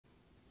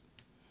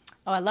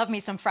Oh, I love me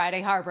some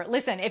Friday Harbor.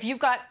 Listen, if you've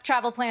got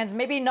travel plans,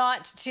 maybe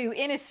not to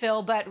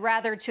Innisfil, but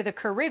rather to the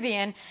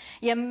Caribbean,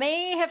 you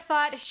may have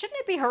thought, shouldn't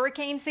it be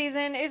hurricane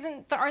season?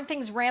 Aren't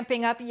things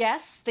ramping up?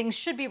 Yes, things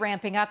should be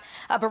ramping up.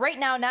 But right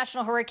now,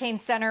 National Hurricane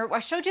Center, I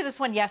showed you this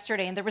one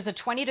yesterday, and there was a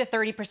 20 to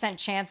 30%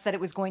 chance that it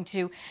was going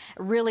to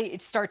really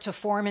start to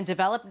form and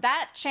develop.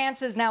 That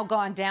chance has now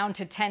gone down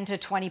to 10 to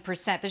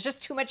 20%. There's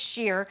just too much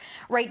shear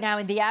right now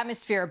in the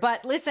atmosphere.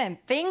 But listen,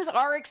 things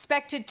are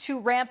expected to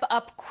ramp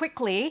up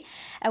quickly.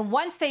 And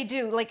once they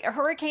do, like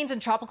hurricanes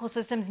and tropical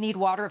systems need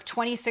water of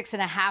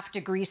 26.5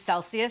 degrees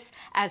Celsius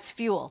as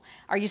fuel.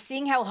 Are you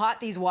seeing how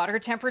hot these water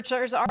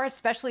temperatures are,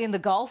 especially in the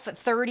Gulf at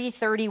 30,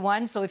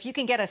 31? So if you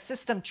can get a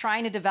system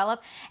trying to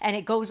develop and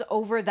it goes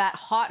over that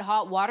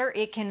hot water,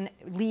 it can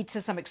lead to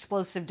some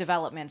explosive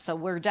development. So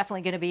we're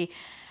definitely going to be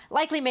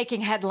likely making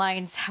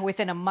headlines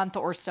within a month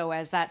or so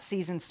as that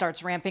season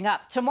starts ramping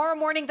up. Tomorrow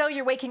morning, though,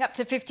 you're waking up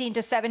to 15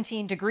 to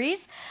 17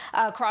 degrees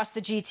across the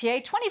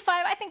GTA.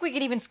 25, I think we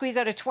could even squeeze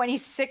out a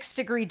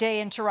 26-degree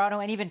day in Toronto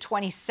and even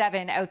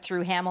 27 out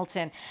through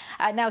Hamilton.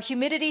 Now,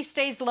 humidity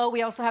stays low.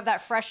 We also have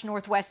that fresh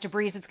northwest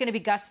breeze. It's going to be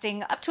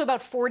gusting up to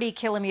about 40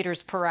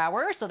 kilometers per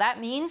hour. So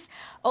that means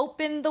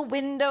open the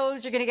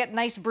windows. You're going to get a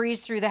nice breeze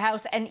through the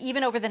house. And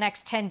even over the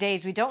next 10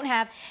 days, we don't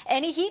have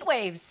any heat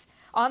waves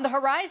on the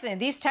horizon.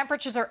 These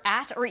temperatures are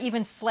at or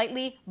even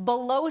slightly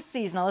below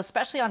seasonal,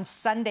 especially on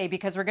Sunday,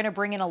 because we're going to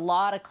bring in a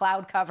lot of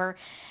cloud cover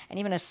and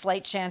even a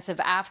slight chance of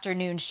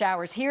afternoon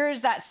showers.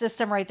 Here's that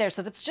system right there.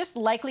 So that's just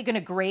likely going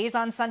to graze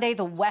on Sunday,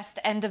 the west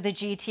end of the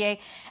GTA,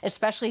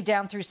 especially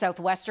down through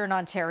southwestern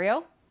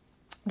Ontario.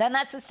 Then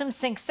that system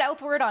sinks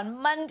southward. On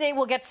Monday,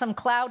 we'll get some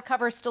cloud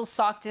cover still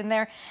socked in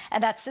there.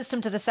 And that system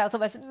to the south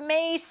of us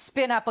may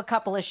spin up a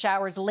couple of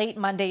showers late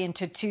Monday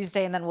into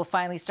Tuesday, and then we'll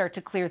finally start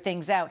to clear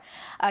things out.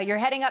 You're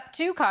heading up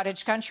to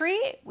Cottage Country.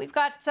 We've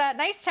got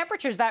nice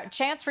temperatures. That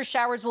chance for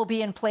showers will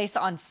be in place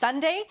on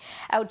Sunday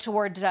out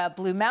toward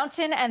Blue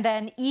Mountain, and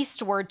then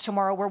eastward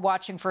tomorrow. We're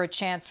watching for a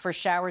chance for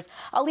showers.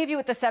 I'll leave you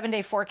with the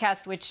 7-day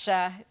forecast, which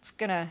it's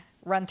going to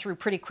run through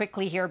pretty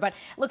quickly here, but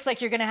it looks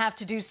like you're going to have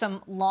to do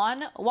some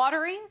lawn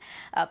watering,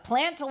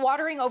 plant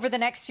watering over the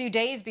next few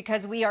days,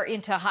 because we are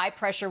into high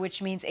pressure,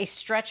 which means a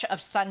stretch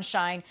of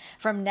sunshine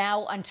from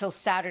now until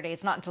Saturday.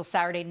 It's not until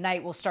Saturday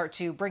night we'll start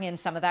to bring in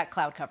some of that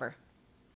cloud cover.